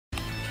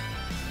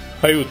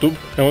Hi YouTube,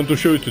 I want to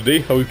show you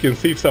today how you can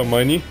save some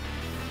money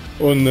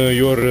on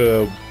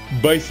your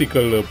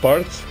bicycle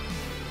parts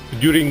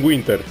during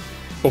winter.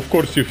 Of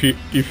course, if you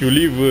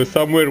live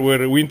somewhere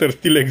where winter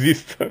still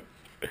exists.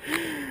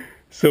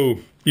 So,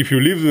 if you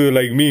live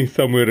like me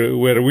somewhere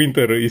where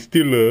winter is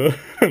still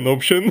an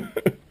option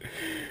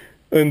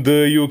and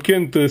you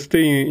can't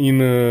stay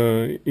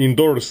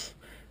indoors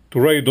to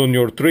ride on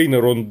your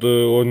trainer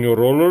on your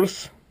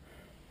rollers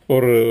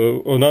or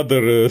on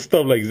other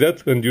stuff like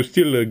that, and you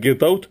still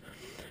get out,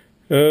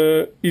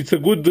 it's a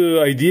good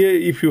idea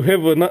if you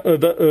have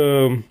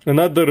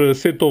another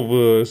set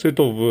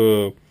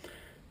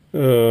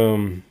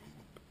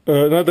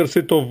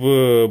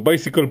of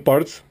bicycle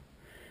parts,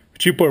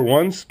 cheaper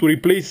ones, to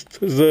replace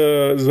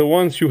the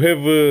ones you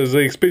have, the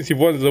expensive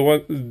ones, the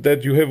one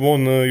that you have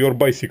on your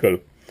bicycle.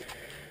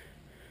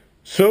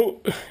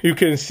 So you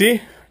can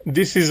see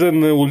this is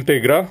an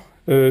Ultegra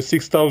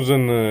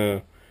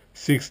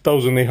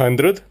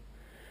 6800,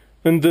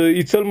 and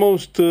it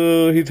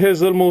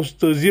has almost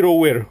zero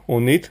wear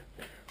on it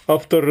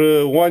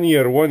after 1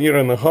 year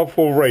and a half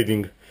of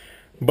riding.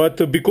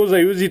 But because I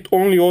use it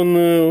only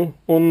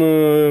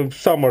on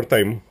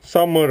summertime,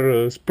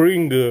 summer,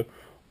 spring,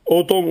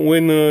 autumn,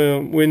 when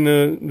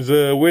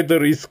the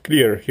weather is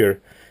clear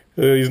here,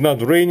 it's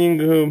not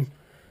raining,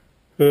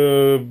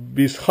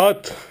 it's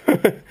hot,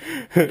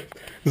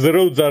 the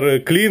roads are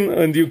clean,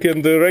 and you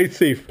can ride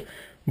safe.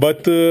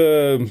 But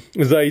the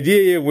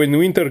idea, when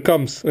winter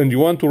comes and you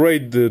want to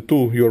ride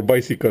to your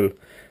bicycle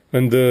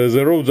and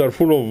the roads are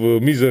full of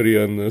misery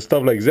and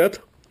stuff like that,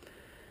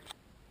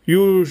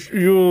 you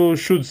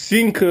should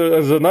think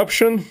as an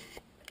option,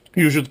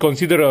 you should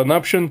consider an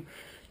option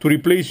to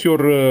replace your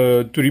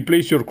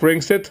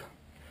crankset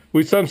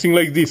with something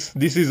like this.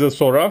 This is a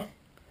Sora,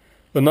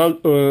 an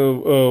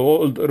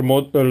older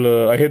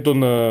model I had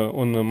on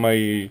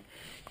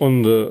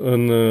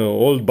an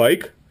old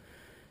bike.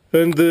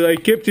 And I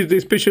kept it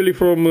especially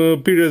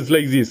from periods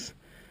like this.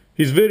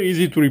 It's very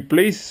easy to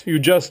replace. You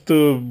just,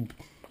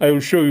 I will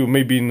show you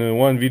maybe in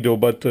one video,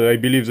 but I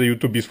believe the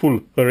YouTube is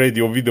full already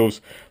of videos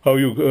how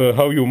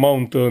you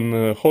mount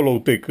an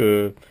Holotech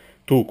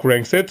to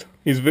crankset.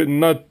 It's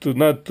not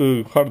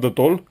hard at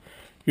all.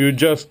 You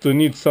just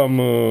need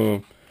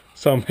some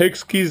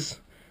hex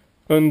keys,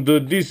 and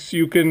this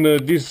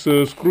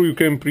screw you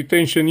can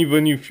pretension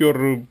even if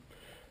you're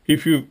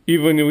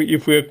even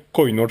if we have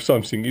coin or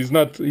something. It's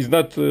not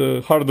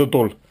hard at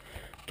all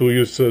to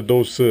use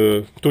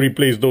to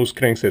replace those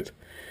cranksets.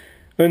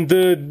 And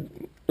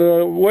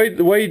why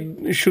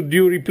should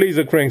you replace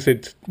the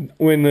crankset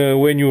when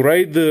you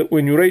ride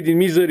in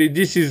misery?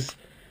 This is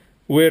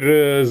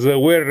where the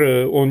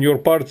wear on your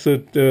parts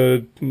is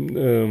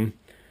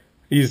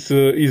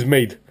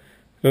made.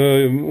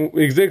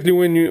 Exactly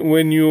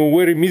when you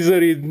wear in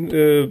misery,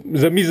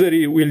 the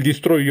misery will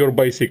destroy your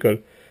bicycle.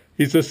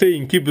 It's a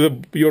saying, keep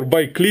your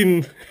bike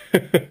clean.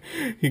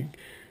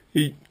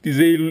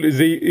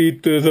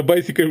 The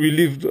bicycle will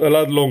live a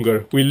lot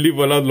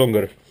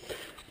longer.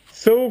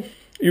 So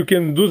you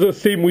can do the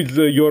same with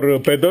your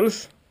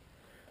pedals.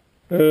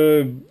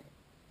 You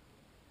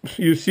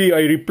see,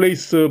 I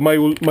replace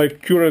my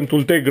current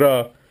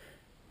Ultegra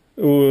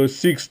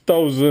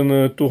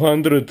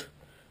 6200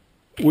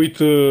 with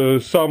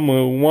some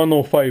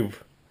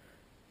 105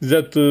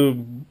 that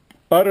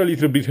are a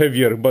little bit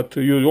heavier, but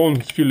you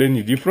won't feel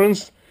any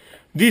difference.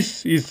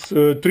 This is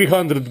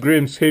 300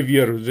 grams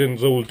heavier than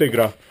the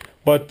Ultegra,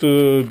 but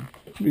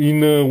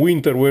in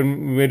winter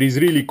when it's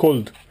really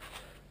cold,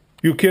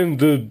 you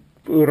can't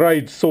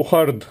ride so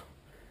hard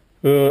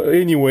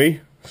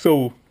anyway,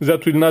 so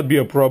that will not be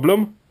a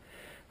problem.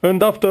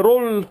 And after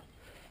all,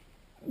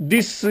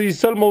 this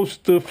is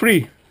almost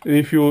free.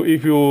 I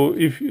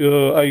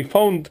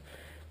found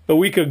a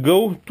week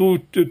ago two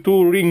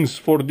rings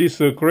for this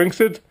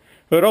crankset,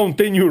 around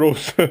 10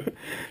 euros.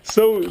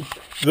 So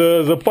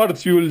the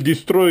parts you will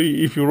destroy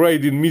if you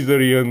ride in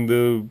misery and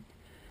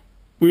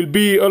will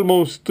be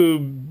almost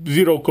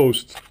zero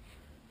cost.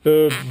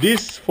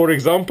 This, for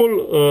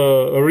example,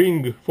 a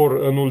ring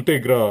for an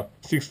Ultegra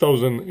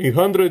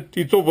 6800,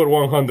 it's over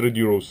 100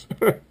 euros.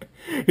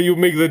 You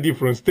make the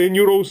difference. 10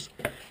 euros,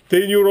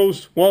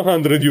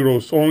 100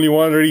 euros, only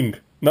one ring,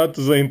 not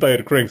the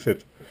entire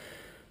crankset.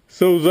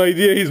 So the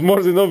idea is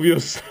more than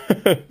obvious.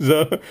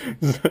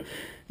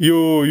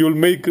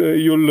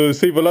 You'll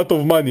save a lot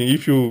of money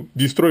if you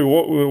destroy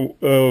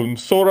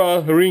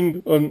Sora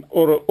ring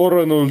or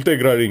an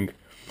Ultegra ring.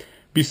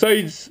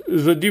 Besides,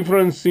 the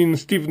difference in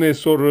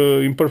stiffness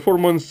or in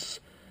performance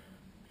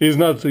is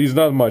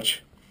not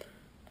much.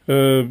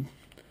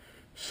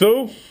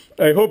 So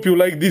I hope you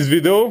like this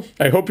video.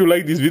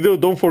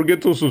 Don't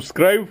forget to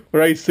subscribe.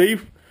 Ride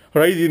safe.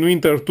 Ride in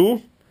winter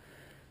too.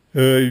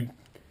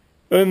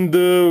 And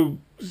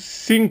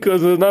think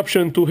as an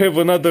option to have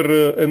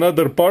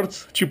another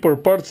parts, cheaper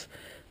parts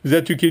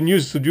that you can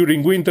use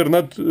during winter.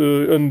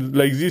 And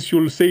like this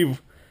you'll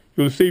save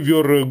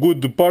your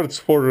good parts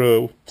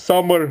for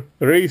summer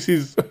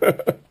races,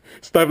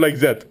 stuff like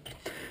that.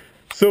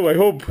 So I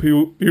hope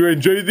you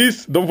enjoy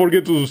this. Don't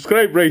forget to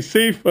subscribe, ride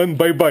safe, and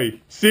bye bye.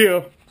 See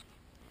ya.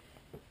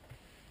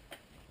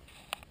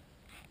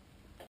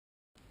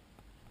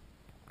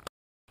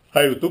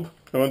 Hi YouTube,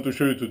 I want to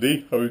show you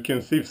today how you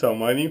can save some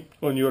money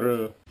on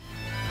your